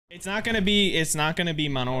It's not gonna be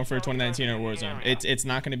Modern Warfare 2019 or Warzone. It's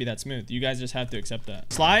not gonna be that smooth. You guys just have to accept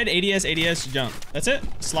that. Slide, ADS, jump. That's it.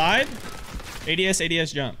 Slide,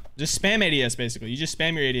 ADS, jump. Just spam ADS basically. You just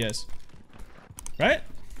spam your ADS. Right?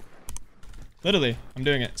 Literally, I'm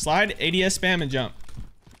doing it. Slide, ADS, spam, and jump.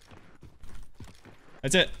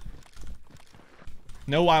 That's it.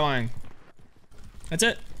 No YYing. That's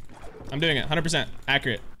it. I'm doing it. 100%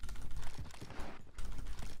 accurate.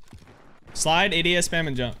 Slide, ADS, spam,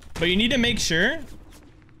 and jump. But you need to make sure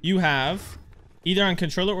you have either on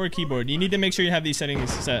controller or keyboard. You need to make sure you have these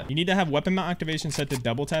settings set. You need to have weapon mount activation set to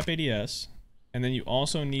double tap ADS. And then you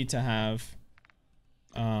also need to have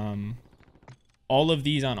all of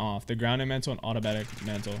these on off. The grounded mantle and automatic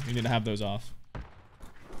mantle. You need to have those off.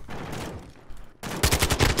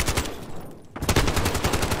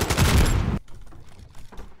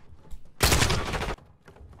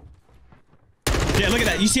 Yeah, look at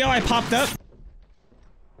that. You see how I popped up?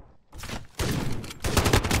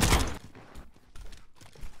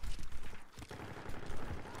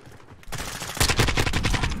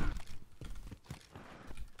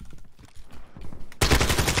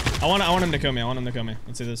 I want him to kill me. I want him to kill me.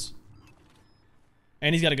 Let's do this.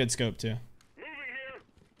 And he's got a good scope too.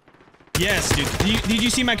 Yes, dude. Did you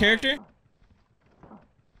see my character?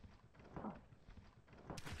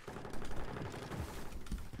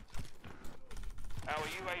 Our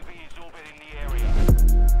UAV is orbiting the area.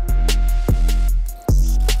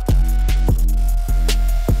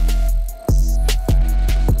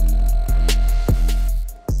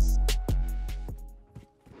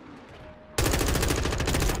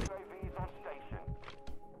 UAV is on station.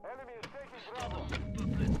 Enemy is taking Bravo.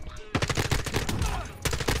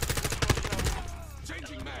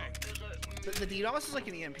 Changing mag. The DDoS is like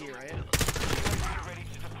an EMP, right? UAV ready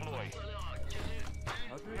to deploy.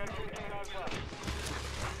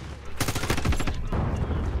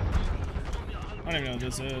 I don't even know what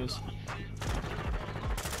this is.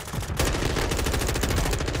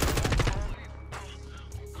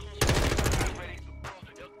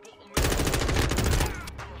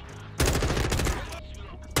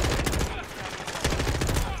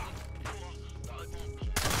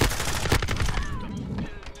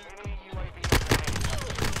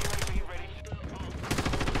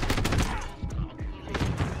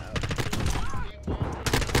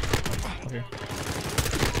 Here.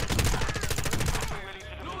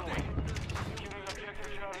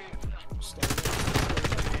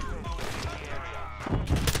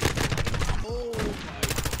 Oh my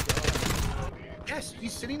god. Yes,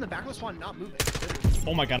 he's sitting in the back of the spawn, not moving.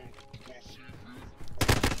 Oh my god.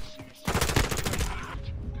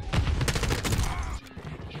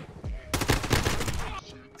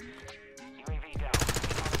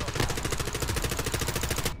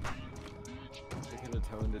 They could have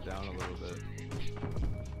toned it down a little bit.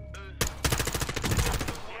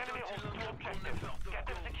 The enemy holds two objectives. Get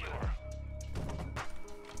them secure.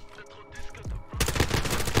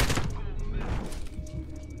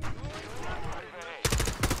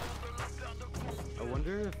 I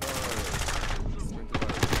wonder if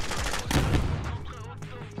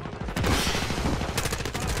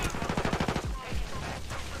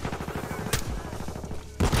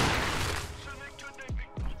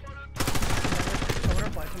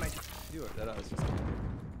you that I was just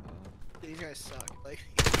These guys suck. Like.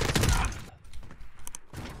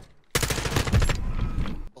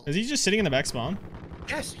 Is he just sitting in the back spawn?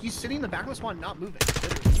 Yes, he's sitting in the back of the spawn, not moving.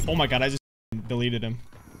 Oh my god, I just deleted him.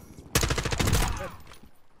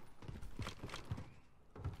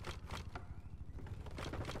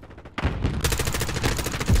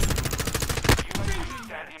 UAV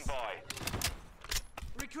standing by.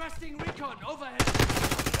 Requesting recon overhead.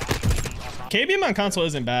 KBM on console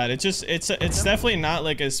isn't bad. It's definitely not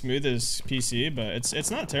like as smooth as PC, but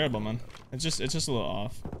it's not terrible, man. It's just a little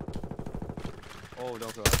off. oh,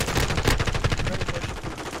 don't go.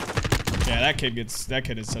 Yeah, that kid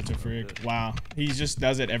is such a freak. Wow, he just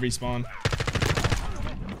does it every spawn.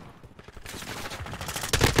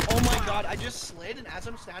 Oh my god, I just slid, and as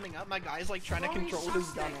I'm standing up, my guy's like trying to control his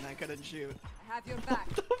gun, and I couldn't shoot. I have your back.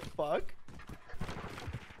 What the fuck?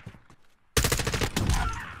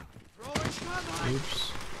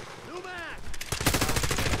 Oops.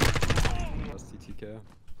 That's TTK. Ready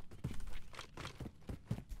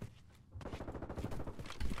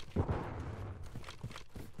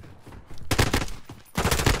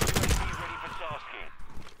for tasking.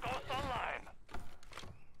 Ghost online.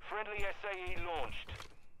 Friendly SAE launched.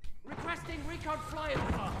 Requesting recon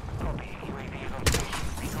flyover. Copy. UAV is on station.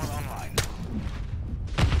 Recon online.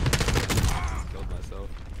 Killed myself.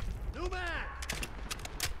 New man.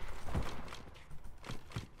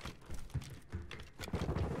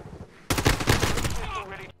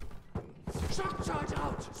 Shock charge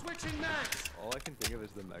out. Switching mags. All I can think of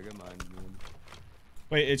is the Mega Mind meme.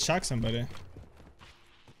 Wait, it shocked somebody.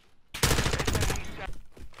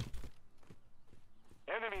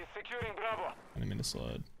 Enemy is securing Bravo. I didn't mean to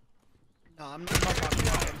slide. No, I'm not talking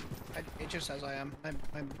about him. It just says I am. I'm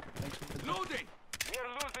Loading. We are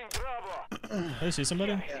losing Bravo. Did I see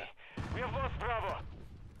somebody? Yeah. We have lost Bravo.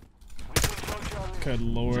 We control Charlie. Good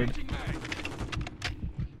lord. Changing mag.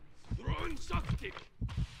 Throwing shock stick.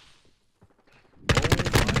 Oh my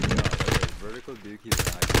god. Okay, vertical Ducky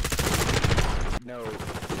back. No.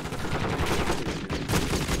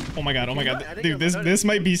 Oh my god, oh my god. I think Dude, this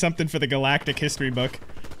might be something for the galactic history book.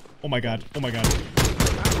 Oh my god, oh my god.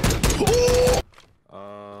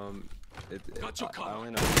 Got your I cover.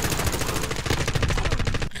 only know.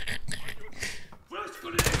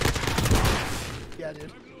 Yeah,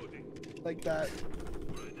 dude. Like that.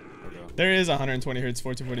 Okay. There is 120 hertz,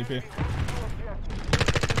 1440p.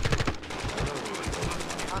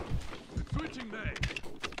 Switching mag.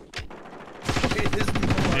 Okay, this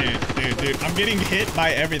is Dude, I'm getting hit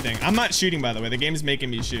by everything. I'm not shooting, by the way. The game's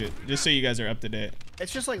making me shoot. Just so you guys are up to date.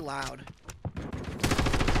 It's just like loud.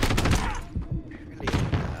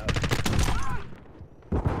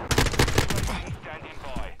 Standing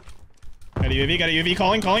by. Got a UAV, got a UAV.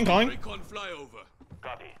 Calling. Recon flyover.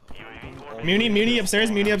 Copy. UAV Muni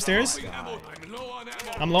upstairs, Muni upstairs. Ammo. I'm low on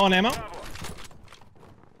ammo. I'm low on ammo. Oh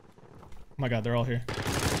my god, they're all here.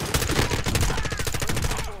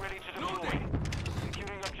 ready to deploy.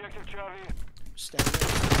 Securing objective Charlie. Securing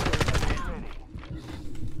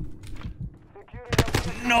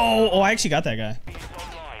objective No! Oh, I actually got that guy. is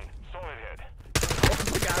online. Solid hit.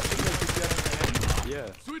 Yeah.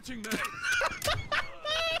 Switching mag.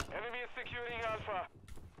 Enemy is securing Alpha.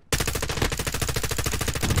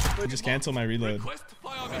 Just cancel my reload. Request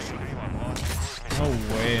fire mission. No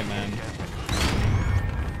way, man.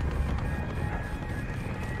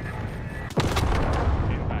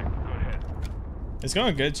 Impact. Good hit. It's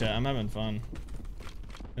going good, chat. I'm having fun.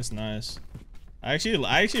 It's nice. I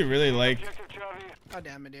actually really like Objective Charlie. God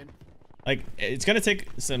damn it, dude. it's gonna take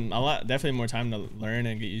definitely more time to learn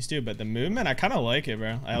and get used to, but the movement, I kind of like it,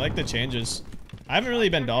 bro. I like the changes. I haven't really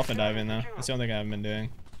been dolphin diving though. That's the only thing I haven't been doing.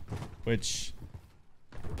 Which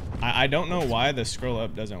I don't know why the scroll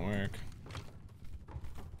up doesn't work.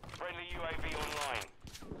 Friendly UAV online.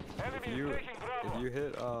 Enemy If you is taking Bravo. if you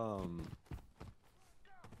hit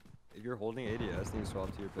if you're holding ADS and you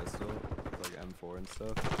swap to your pistol, like M4 and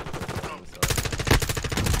stuff. On the side.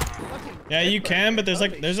 Yeah, you can, but there's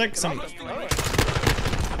like some.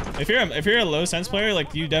 If you're a low sense player,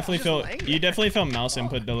 like you definitely feel mouse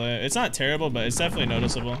input delay. It's not terrible, but it's definitely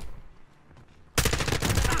noticeable.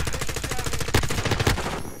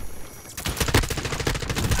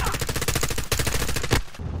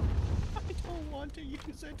 I don't want to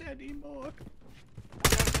use it anymore.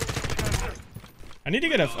 I need to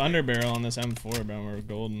get a underbarrel on this M4, bro. We're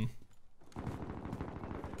golden.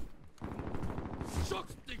 Shock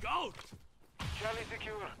stick out. Charlie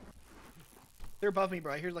secure. They're above me,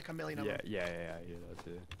 bro. I hear like a million of Yeah, them. yeah, I hear that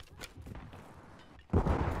too.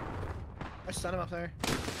 I stun him up there.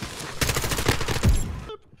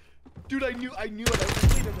 Dude, I knew it. I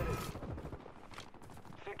just wait a minute.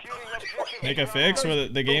 Securing objective. Make a fix where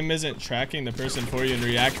the game isn't tracking the person for you and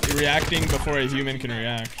reacting before a human can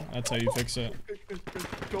react. That's how you fix it.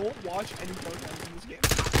 Don't watch any programs in this game.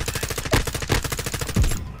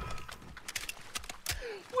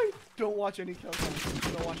 Wait, don't watch any kill cams.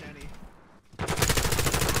 Don't watch any.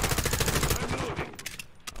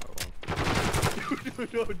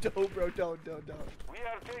 No, don't, bro. Don't. We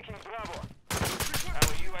are taking Bravo. Our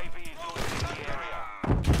UAV is moving in the area.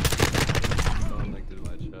 Someone linked in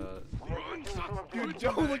my chat. Dude,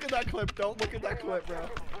 don't look at that clip. Don't look at that clip, bro.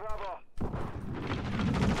 Bravo.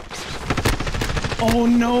 Oh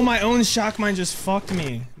no, my own shock mine just fucked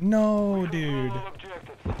me. No, dude. All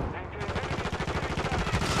objectives.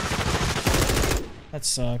 That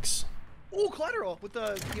sucks. Oh, collateral with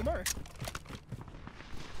the EMR.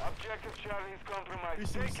 Objective Charlie is compromised. You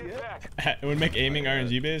Take see it it? back. It would make aiming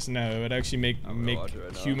RNG based? No, it would actually make I'm gonna watch it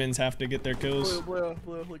right now. humans have to get their kills. Blue,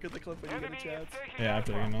 look at the clip when you get Enemy a is chance. taking Yeah,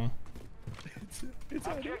 after Alpha. you know. It's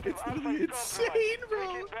Objective Alpha literally is insane, compromised.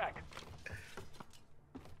 bro. Take it back.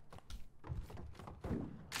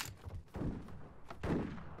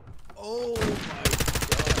 Oh my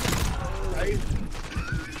god. Right?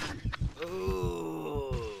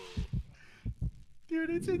 Oh. Dude,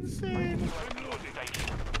 it's insane.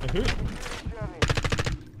 Who? Charlie.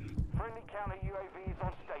 Friendly counter UAV is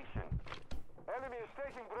on station. Enemy is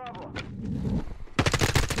taking Bravo.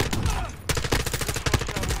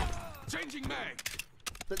 Changing mag.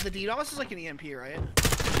 The DDoS is like an EMP, right?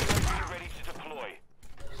 UAV ready to deploy.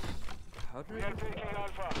 How did We I are taking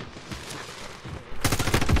Alpha.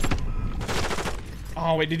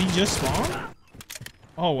 Oh wait, did he just spawn?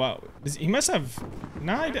 Oh wow, he must have.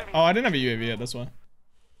 No, oh, I didn't have a UAV yet. That's why.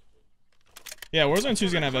 Yeah, Warzone 2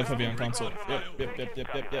 is gonna have FOV on console. Yep. UAV is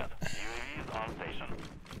on station.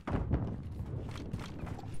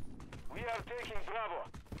 We are taking Bravo.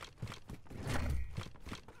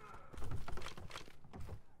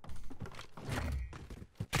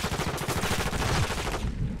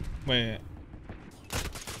 Wait.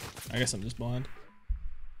 I guess I'm just blind.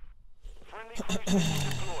 Friendly cruise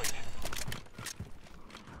deployed.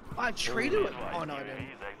 I traded with. Oh no, I didn't.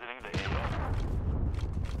 He's exiting the area.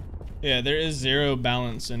 Yeah, there is zero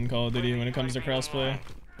balance in Call of Duty when it comes to crossplay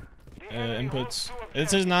inputs.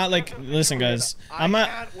 This is not like. Listen, guys. I'm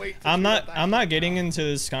not getting into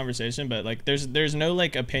this conversation, but like, there's no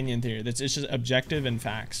like opinion here. It's just objective and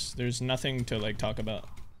facts. There's nothing to like talk about.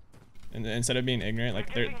 And instead of being ignorant, like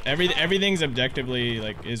everything's objectively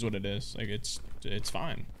like is what it is. Like it's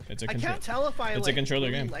fine. It's a I can't tell if I it's like, a controller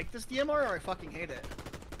really game. like this DMR or I fucking hate it.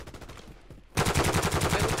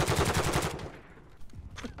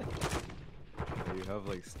 You have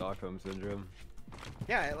like Stockholm syndrome.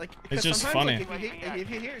 Yeah, like It's just sometimes, funny. Like, if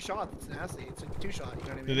you hit a shot, it's nasty. It's a 2-shot. You know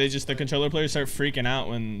what I mean? They just the controller players start freaking out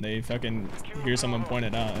when they fucking hear someone point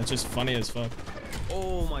it out. It's just funny as fuck.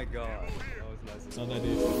 Oh my god. That was nice. It's not that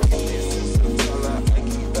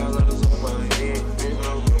deep.